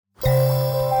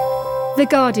The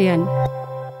Guardian.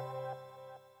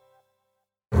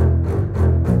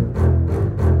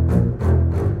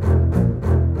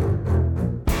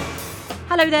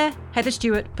 Hello there, Heather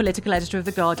Stewart, political editor of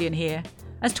The Guardian here.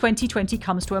 As 2020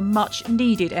 comes to a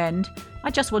much-needed end,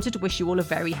 I just wanted to wish you all a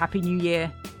very happy new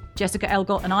year. Jessica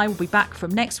Elgott and I will be back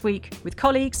from next week with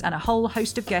colleagues and a whole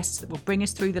host of guests that will bring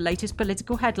us through the latest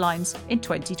political headlines in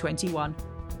 2021.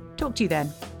 Talk to you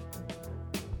then.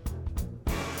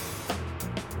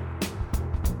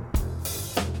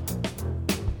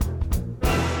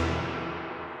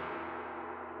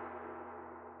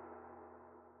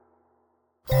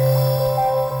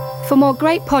 For more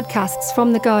great podcasts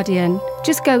from The Guardian,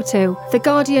 just go to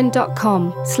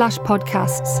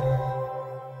theguardian.com/podcasts.